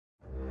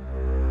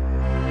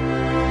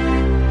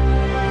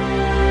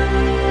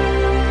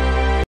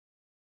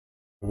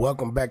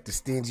Welcome back to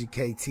Stingy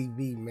K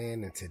TV,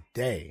 man. And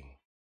today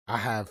I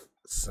have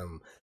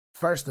some.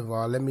 First of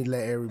all, let me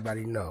let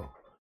everybody know,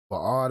 for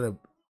all the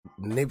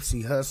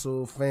Nipsey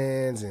Hussle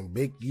fans and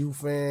Big U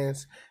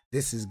fans,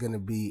 this is gonna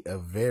be a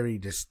very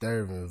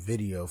disturbing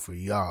video for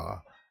y'all.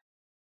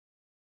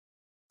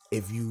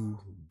 If you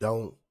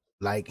don't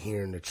like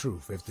hearing the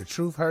truth, if the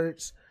truth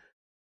hurts,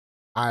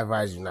 I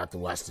advise you not to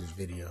watch this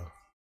video.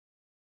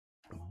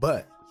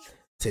 But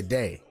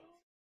today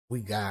we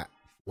got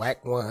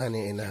Wack 100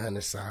 in the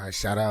 100 side.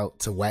 Shout out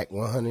to Wack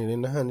 100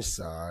 in the 100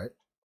 side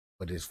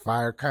for this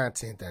fire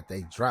content that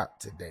they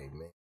dropped today,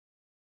 man.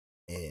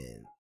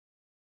 And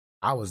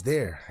I was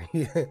there.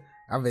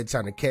 I've been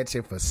trying to catch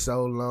it for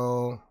so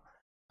long.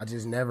 I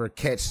just never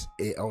catch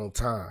it on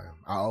time.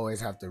 I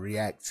always have to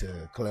react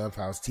to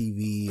Clubhouse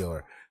TV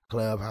or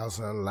Clubhouse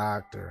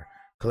Unlocked or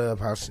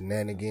Clubhouse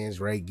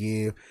Shenanigans, Ray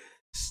Give,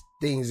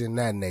 things in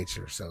that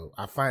nature. So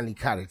I finally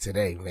caught it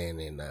today, man,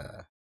 and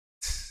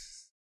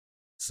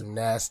some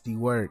nasty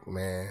work,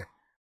 man.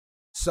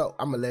 So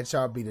I'm gonna let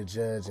y'all be the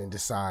judge and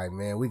decide,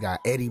 man. We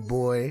got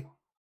EddieBOY,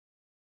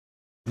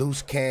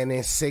 Luce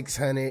Cannon,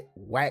 600,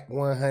 Wack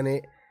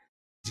 100,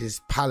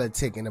 just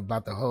politicking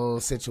about the whole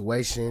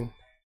situation.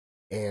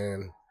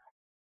 And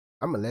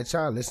I'm gonna let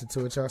y'all listen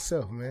to it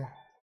yourself, man.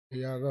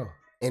 Here y'all go.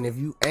 And if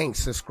you ain't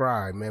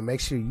subscribed, man, make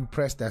sure you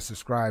press that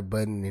subscribe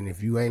button. And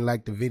if you ain't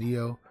like the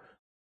video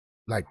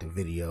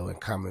and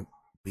comment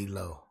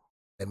below.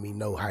 Let me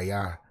know how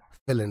y'all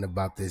feeling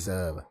about this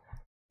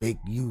Big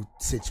U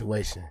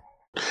situation.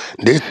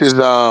 This is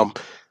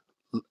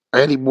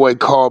EddieBOY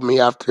called me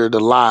after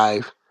the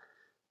live,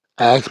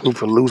 asked me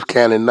for Luce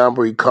Cannon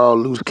number. He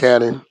called Luce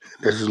Cannon.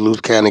 This is Luce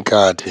Cannon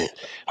content.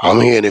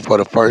 I'm hearing it for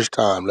the first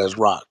time. Let's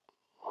rock.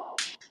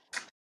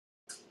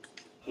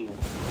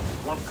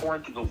 One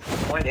point to go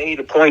from point A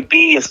to point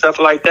B and stuff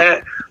like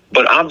that.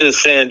 But I'm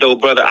just saying, though,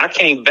 brother, I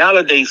can't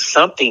validate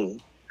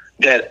something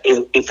that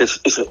if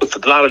it's a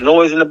lot of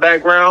noise in the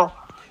background,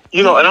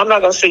 you know. And I'm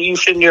not gonna say you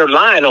sitting there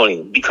lying on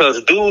him,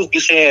 because dudes be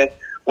saying,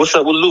 "What's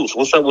up with Luce?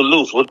 What's up with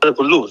Luce? What's up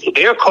with Luce?"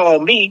 They'll call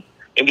me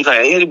and be like,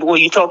 "Hey, EddieBOY,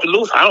 you talk to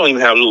Luce?" I don't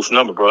even have Luce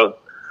number, brother.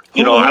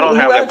 I don't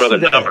have that brother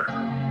number.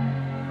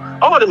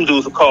 All them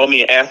dudes will call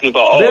me and ask me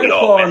about all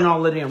y'all, man.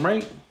 All of them,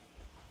 right?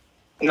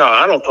 No,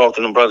 I don't talk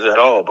to them brothers at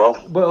all, bro.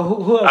 But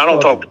who else? I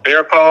don't talk to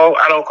Bear Call.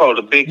 I don't call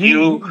to Big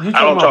U.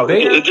 I don't talk.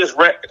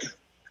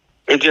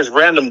 It's just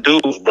random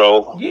dudes,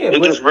 bro. Yeah,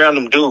 it's just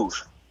random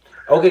dudes.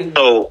 Okay.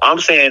 So I'm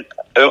saying,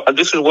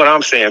 this is what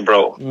I'm saying,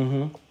 bro.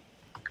 Mm-hmm.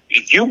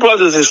 If you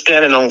brothers is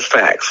standing on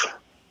facts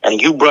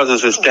and you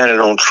brothers is standing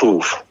on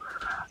truth,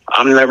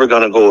 I'm never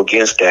gonna go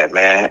against that,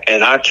 man.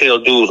 And I tell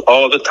dudes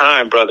all the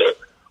time, brother,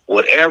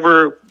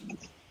 whatever.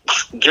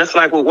 Just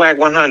like with Wack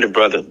 100,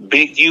 brother.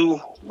 Big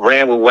U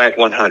ran with Wack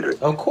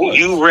 100. Of course.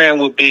 You ran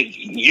with Big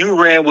U.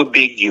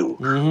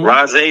 Mm-hmm.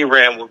 Rosé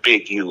ran with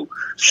Big U.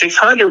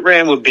 600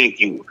 ran with Big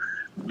U.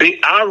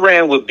 I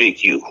ran with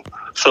Big U.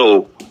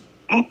 So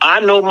I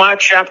know my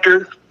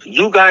chapter.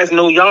 You guys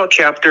know y'all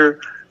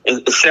chapter,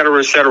 et cetera,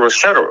 et cetera, et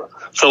cetera.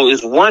 So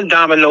it's one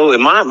domino,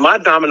 and my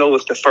domino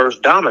is the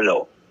first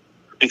domino,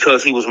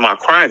 because he was my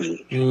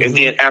crimey. Mm-hmm. And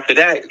then after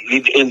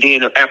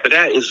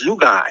that is you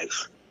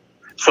guys.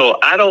 So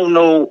I don't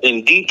know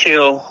in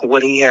detail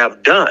what he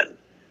have done.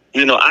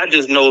 I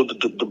just know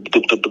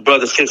the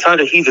brother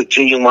 600, he's a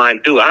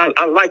genuine dude.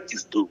 I like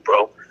this dude,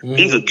 bro. Mm-hmm.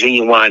 He's a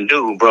genuine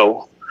dude,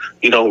 bro.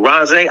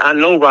 Rosé, I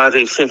know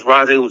Rosé since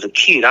Rosé was a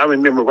kid. I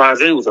remember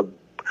Rosé was a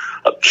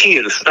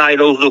kid, a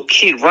snide old little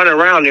kid running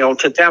around there on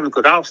 10th Avenue,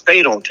 because I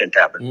stayed on 10th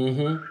Avenue.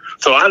 Mm-hmm.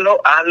 So I know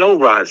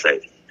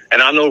Rosé,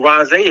 and I know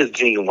Rosé is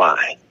genuine.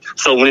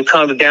 So when it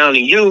comes down to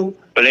you,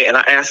 and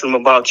I asked him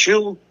about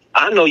you,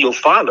 I know your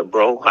father,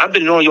 bro. I've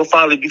been knowing your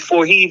father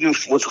before he even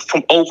was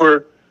from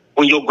over.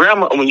 When your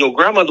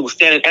grandmother was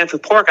standing at the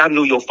park, I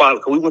knew your father,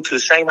 because we went to the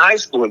same high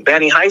school, in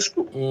Banning High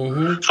School.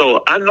 Mm-hmm.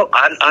 So I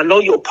know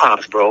your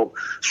pops, bro.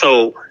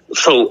 So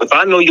if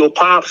I know your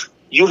pops,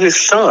 you his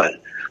son.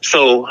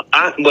 So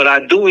what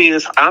I do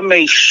is I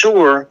make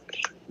sure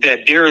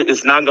that there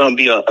is not going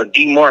to be a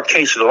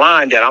demarcation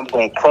line that I'm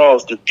going to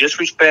cross to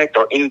disrespect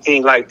or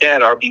anything like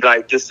that, or be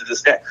like this,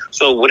 that.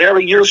 So whatever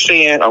you're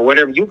saying or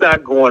whatever you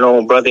got going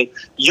on, brother,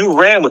 you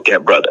ran with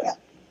that brother.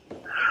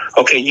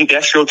 Okay,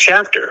 that's your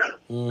chapter.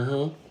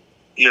 Mm-hmm.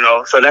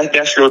 So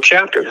that's your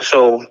chapter.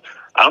 So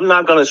I'm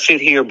not going to sit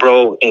here,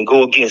 bro, and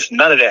go against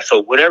none of that.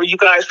 So whatever you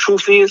guys'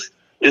 truth is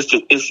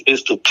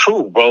the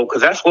truth, bro,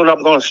 because that's what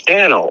I'm going to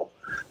stand on.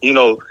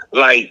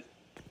 Like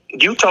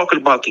you talking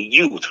about the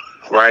youth,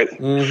 right?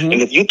 Mm-hmm.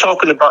 And if you're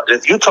talking about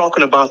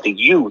the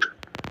youth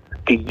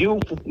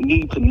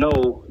need to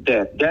know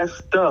that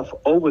stuff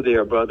over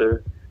there,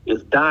 brother,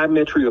 is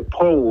diametrically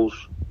opposed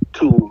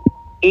to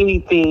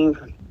anything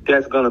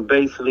that's going to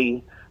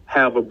basically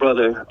have a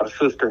brother or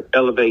sister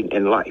elevate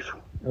in life.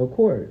 Of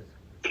course.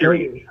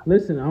 Period.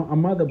 Listen,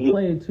 I'm about to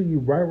play it to you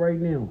right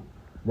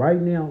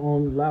now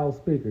on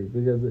loudspeakers,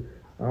 because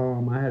I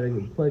had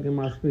to plug in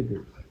my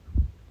speakers.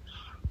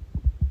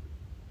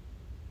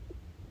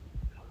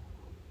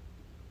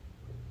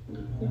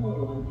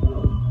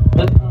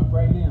 Let's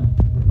right now.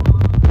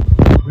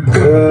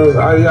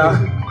 yeah.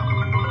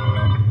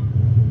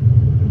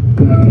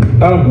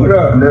 What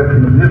up?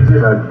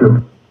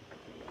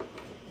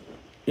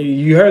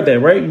 You heard that,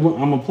 right? I'm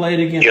gonna play it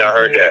again. Yeah, I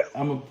heard that.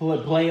 I'm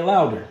gonna play it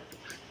louder.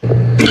 So,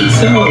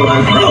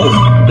 like,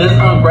 bro, let's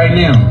up right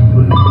now.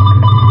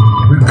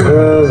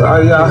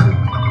 Yeah.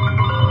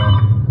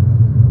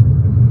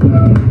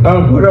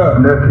 What up?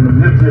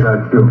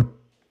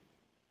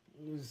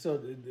 So,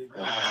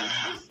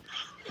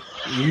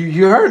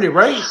 you heard it,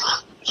 right?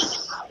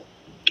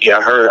 Yeah,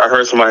 I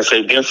heard somebody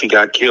say Dempsey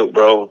got killed,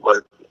 bro.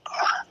 But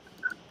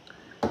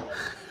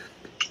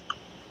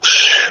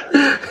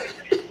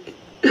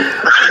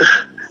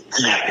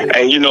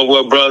hey, you know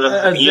what, brother?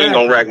 Exactly. You ain't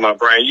gonna rack my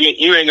brain.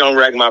 You ain't gonna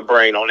rack my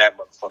brain on that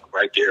motherfucker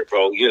right there,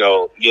 bro. You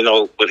know.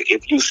 But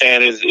if you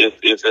saying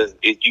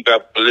if you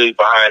got belief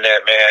behind that,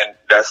 man,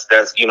 that's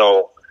that's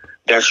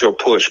your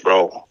push,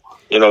 bro.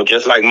 You know,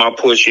 just like my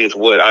push is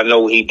what I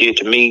know he did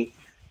to me.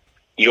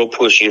 Your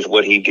push is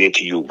what he did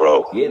to you,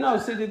 bro. You know,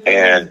 see the thing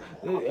is,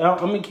 I'm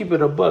gonna keep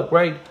it a buck,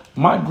 right?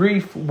 My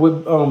grief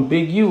with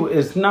Big U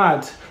is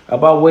not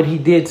about what he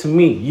did to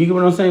me. You get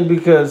what I'm saying?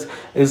 Because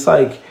it's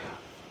like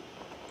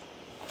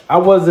I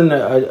wasn't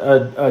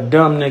a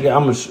dumb nigga.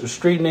 I'm a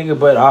street nigga,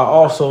 but I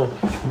also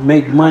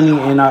make money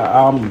and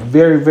I'm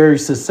very, very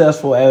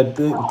successful at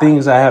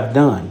things I have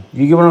done.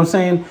 You get what I'm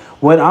saying?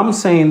 What I'm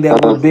saying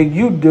that what Big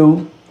U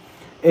do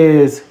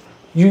is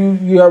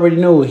you already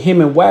know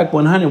him and Whack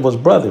 100 was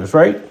brothers,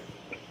 right?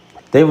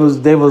 They was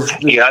tight.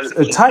 Yeah. So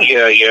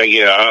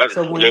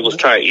they was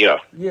tight, yeah.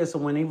 Yeah, so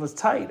when he was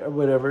tight or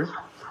whatever,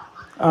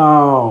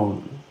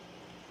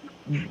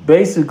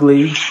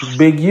 basically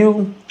Big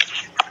U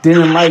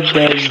didn't like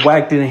that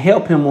Whack didn't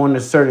help him on a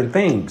certain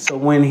thing. So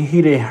when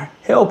he didn't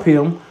help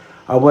him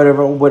or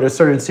whatever with a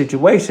certain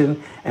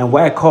situation, and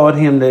Whack called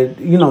him to,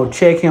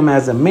 check him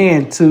as a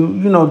man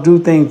to, do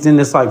things, and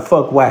it's like,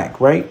 fuck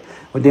Whack, right?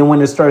 But then when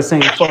they start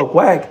saying fuck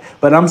Whack,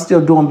 but I'm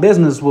still doing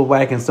business with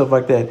Whack and stuff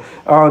like that,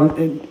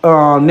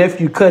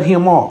 nephew, cut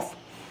him off.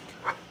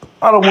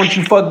 I don't want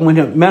you fucking with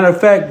him. Matter of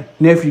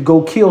fact, nephew,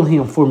 go kill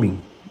him for me.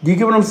 You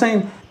get what I'm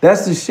saying?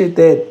 That's the shit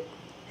that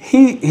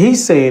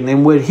he's saying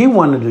and what he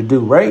wanted to do,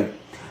 right?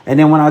 And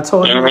then when I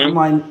told him, I'm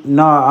like,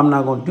 nah, I'm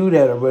not gonna do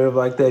that or whatever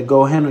like that.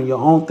 Go handle your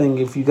own thing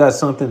if you got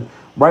something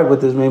right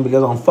with this man,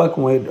 because I'm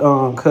fucking with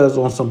cuz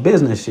on some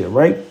business shit,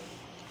 right?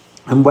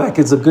 And Whack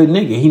is a good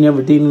nigga. He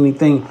never did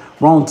anything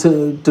wrong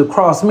to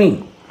cross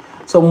me.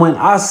 So when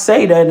I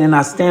say that and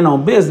I stand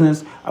on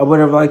business or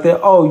whatever like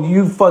that, oh,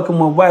 you fucking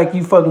with Whack,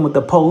 you fucking with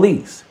the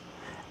police.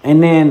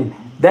 And then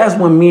that's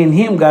when me and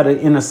him got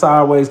in a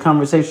sideways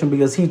conversation,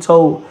 because he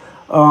told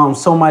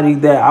somebody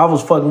that I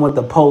was fucking with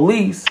the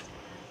police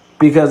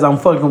because I'm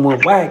fucking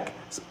with Whack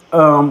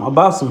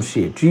about some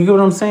shit. You get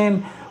what I'm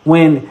saying?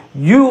 When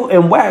you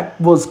and Whack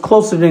was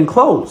closer than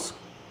close,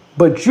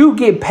 but you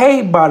get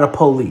paid by the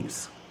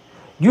police.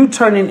 You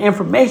turn in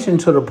information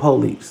to the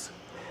police.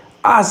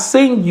 I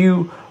seen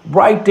you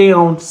write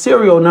down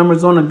serial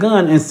numbers on a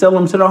gun and sell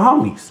them to the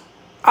homies.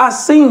 I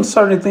seen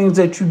certain things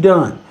that you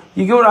done.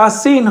 You get what I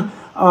seen?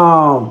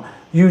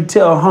 You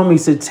tell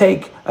homies to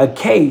take a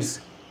case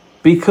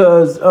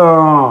because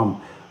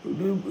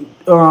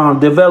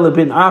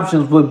developing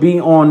options would be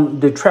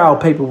on the trial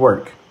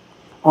paperwork,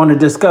 on the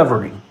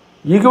discovery.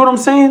 You get what I'm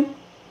saying?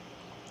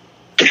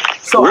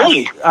 So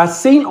really? I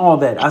seen all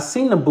that. I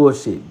seen the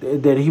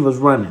bullshit that he was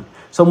running.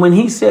 So when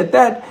he said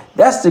that,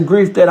 that's the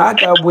grief that I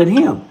got with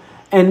him.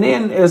 And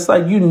then it's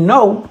like,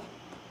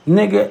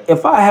 nigga,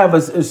 if I have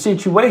a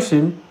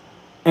situation,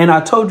 and I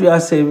told you, I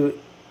said,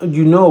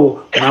 when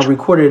I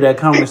recorded that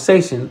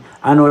conversation,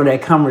 I know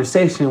that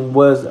conversation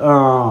was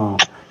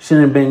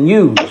shouldn't have been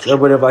used or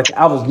whatever. Like,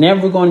 I was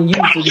never going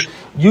to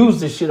use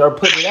the shit or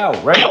put it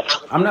out, right?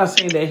 I'm not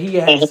saying that he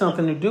had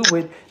something to do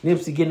with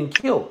Nipsey getting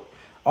killed.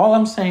 All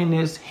I'm saying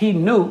is he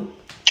knew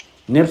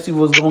Nipsey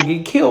was going to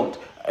get killed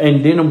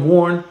and didn't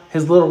warn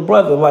his little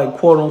brother, like,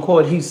 quote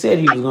unquote, he said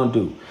he was going to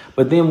do.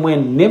 But then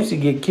when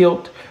Nipsey get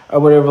killed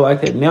or whatever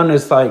like that, now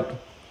it's like,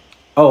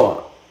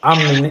 oh,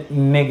 I'm the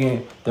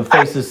nigga, the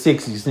face of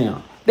 60s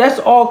now. That's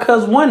all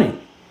cuz wanted.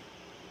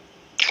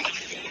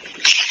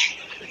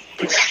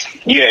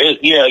 Yeah.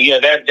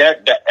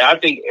 That I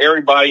think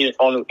everybody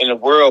in the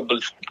world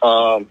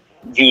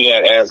view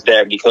that as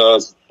that,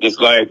 because it's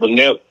like when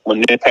Nip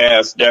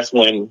passed, that's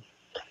when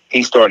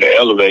he started to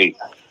elevate.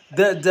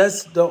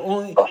 That's the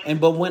only,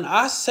 but when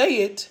I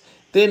say it,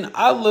 then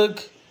I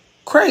look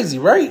crazy,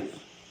 right?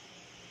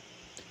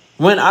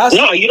 When I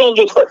you don't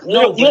look.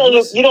 No, you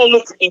don't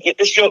look.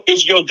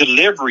 It's your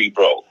delivery,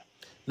 bro.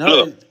 No,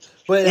 look,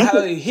 but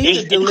how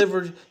he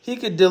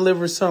could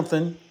deliver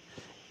something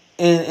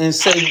and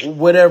say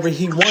whatever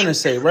he want to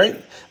say,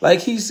 right? Like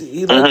he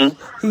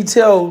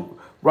tell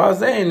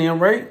Rose and them,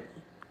 right?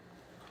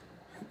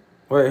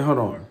 Wait, hold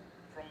on.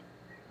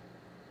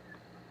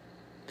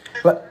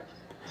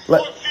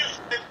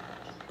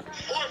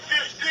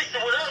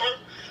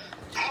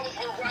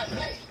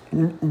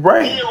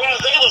 Right.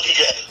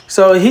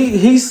 So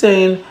he's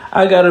saying,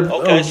 I got a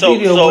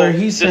video where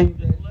he's saying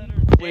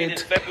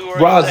with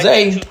Rose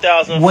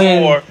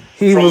when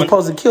he was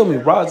supposed to kill me.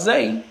 Rose,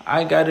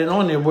 I got it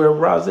on there where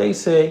Rose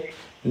said,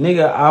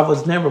 nigga, I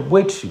was never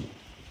with you.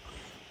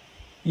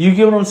 You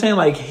get what I'm saying?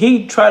 Like,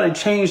 he tried to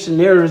change the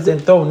narratives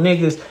and throw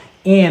niggas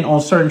in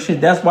on certain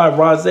shit. That's why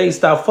Rose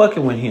stopped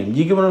fucking with him.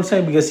 You get what I'm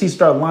saying? Because he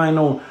started lying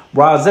on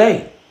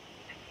Rose.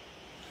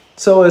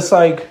 So it's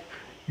like,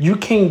 you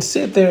can't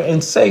sit there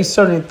and say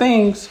certain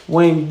things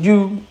when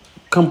you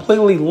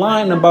completely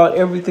lying about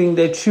everything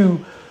that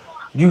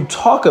you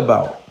talk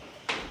about.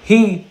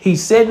 He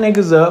set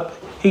niggas up.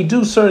 He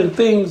do certain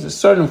things,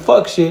 certain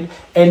fuck shit,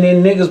 and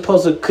then niggas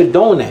supposed to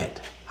condone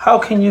that. How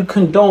can you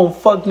condone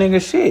fuck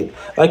nigga shit?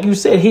 Like you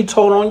said, he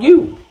told on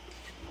you,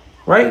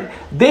 right?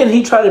 Then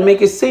he tried to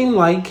make it seem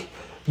like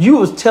you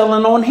was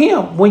telling on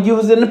him when you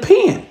was in the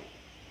pen.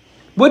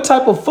 What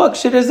type of fuck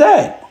shit is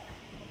that?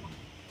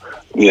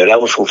 Yeah,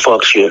 that was some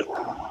fuck shit.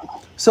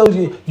 So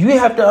you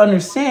have to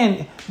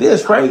understand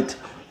this, right?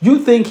 You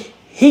think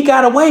he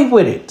got away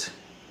with it,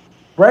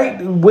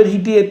 right? What he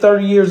did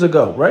 30 years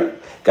ago, right?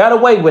 Got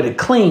away with it,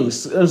 clean.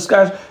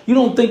 Scotch. You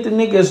don't think the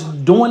nigga is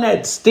doing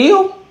that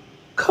still?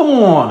 Come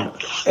on,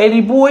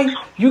 Eddie boy,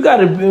 you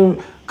gotta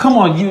be. Come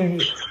on,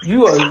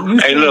 you are.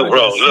 Hey, look,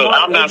 bro. Look,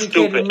 I'm not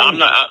stupid. I'm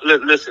not.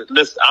 Listen.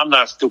 I'm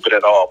not stupid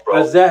at all,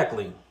 bro.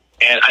 Exactly.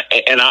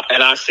 And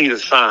I see the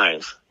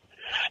signs.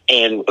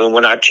 And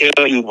when I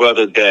tell you,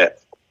 brother, that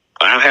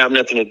I have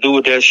nothing to do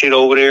with that shit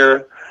over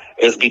there,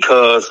 it's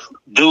because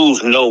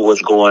dudes know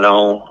what's going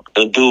on,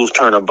 and dudes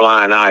turn a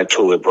blind eye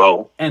to it,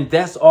 bro. And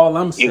that's all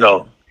I'm saying. You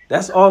know,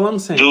 that's all I'm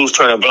saying. Dudes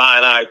turn a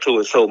blind eye to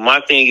it. So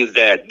my thing is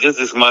that this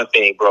is my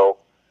thing, bro.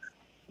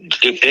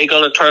 If they're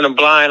gonna turn a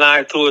blind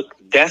eye to it,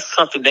 that's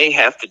something they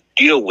have to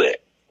deal with.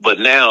 But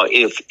now,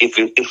 if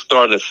it's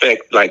starting to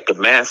affect like the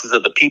masses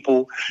of the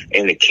people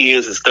and the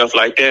kids and stuff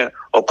like that,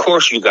 of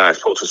course you guys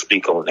supposed to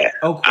speak on that.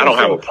 I don't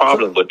have a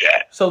problem with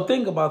that. So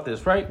think about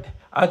this, right?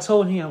 I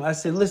told him, I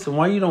said, listen,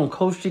 why you don't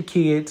coach your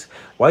kids?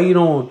 Why you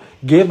don't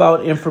give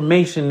out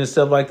information and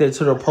stuff like that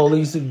to the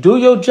police? Do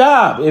your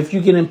job if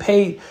you're getting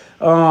paid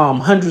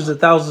hundreds of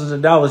thousands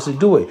of dollars to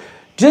do it.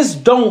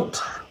 Just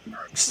don't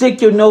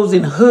stick your nose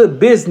in hood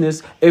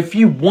business if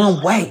you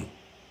one way.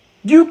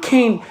 You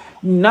can't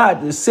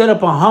not set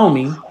up a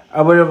homie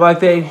or whatever like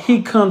that.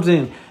 He comes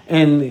in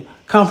and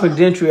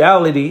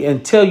confidentiality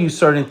and tell you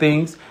certain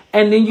things,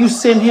 and then you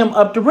send him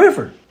up the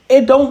river.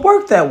 It don't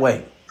work that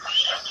way.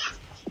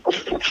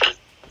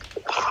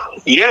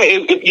 Yeah,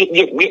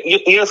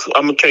 yes.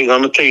 I'm gonna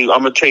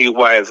tell you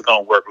why it's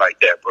gonna work like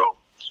that, bro.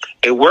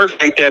 It works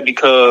like that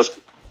because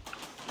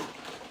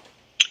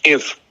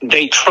if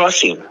they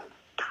trust him,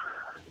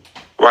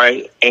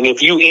 right? And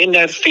if you're in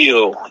that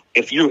field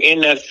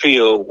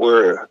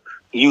where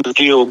you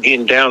still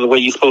getting down the way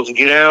you're supposed to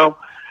get down,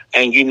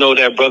 and you know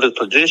that brother's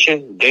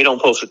position, they don't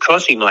supposed to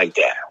trust him like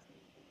that,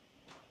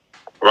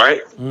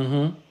 right?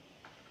 Mm-hmm.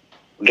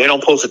 They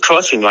don't supposed to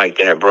trust him like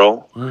that,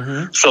 bro.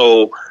 Mm-hmm.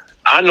 So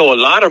I know a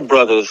lot of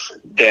brothers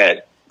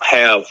that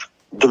have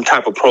them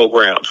type of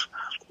programs,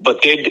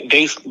 but they're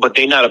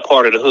not a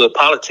part of the hood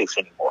politics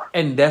anymore.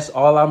 And that's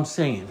all I'm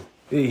saying.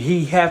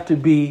 He have to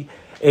be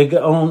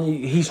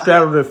he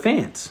straddled the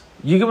fence.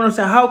 You get what I'm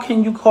saying? How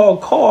can you call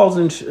calls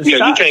and shots? You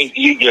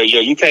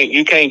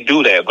can't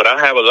do that. But I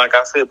have like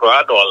I said, bro,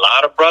 I know a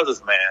lot of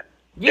brothers, man,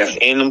 that's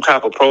in them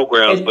type of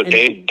programs, but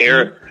they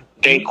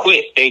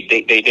quit.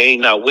 They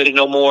ain't not with it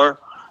no more.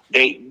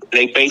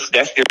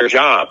 That's their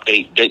job.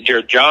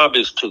 Their job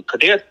is to, cause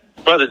they're,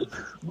 brother,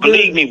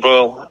 believe me,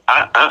 bro,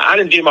 I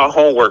didn't do my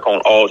homework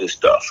on all this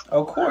stuff.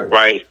 Of course.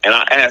 Right. And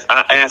I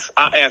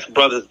asked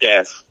brothers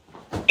that's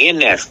in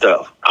that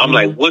stuff. I'm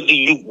like, what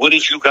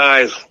is you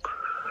guys'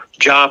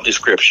 job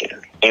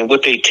description? And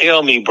what they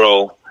tell me,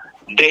 bro,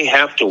 they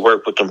have to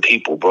work with them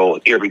people, bro,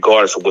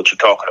 irregardless of what you're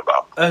talking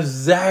about.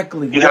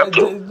 Exactly. You have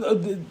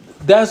to.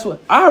 That's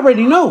what I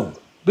already know.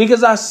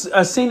 Because I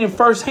seen it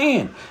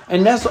firsthand.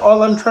 And that's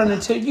all I'm trying to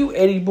tell you,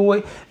 Eddie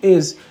boy,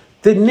 is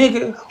the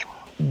nigga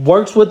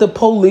works with the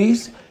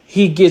police.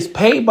 He gets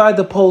paid by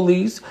the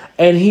police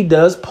and he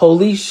does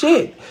police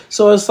shit.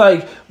 So it's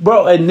like,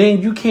 bro, and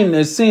then you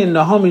can send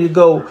the homie to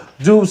go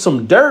do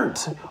some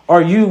dirt,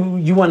 or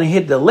you want to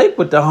hit the lick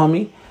with the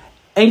homie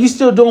and you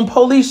still doing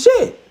police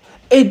shit.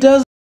 It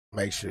does.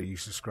 Make sure you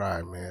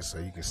subscribe, man, so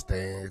you can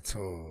stay in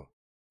tune.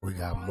 We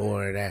got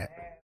more of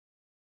that.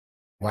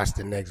 Watch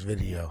the next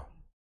video.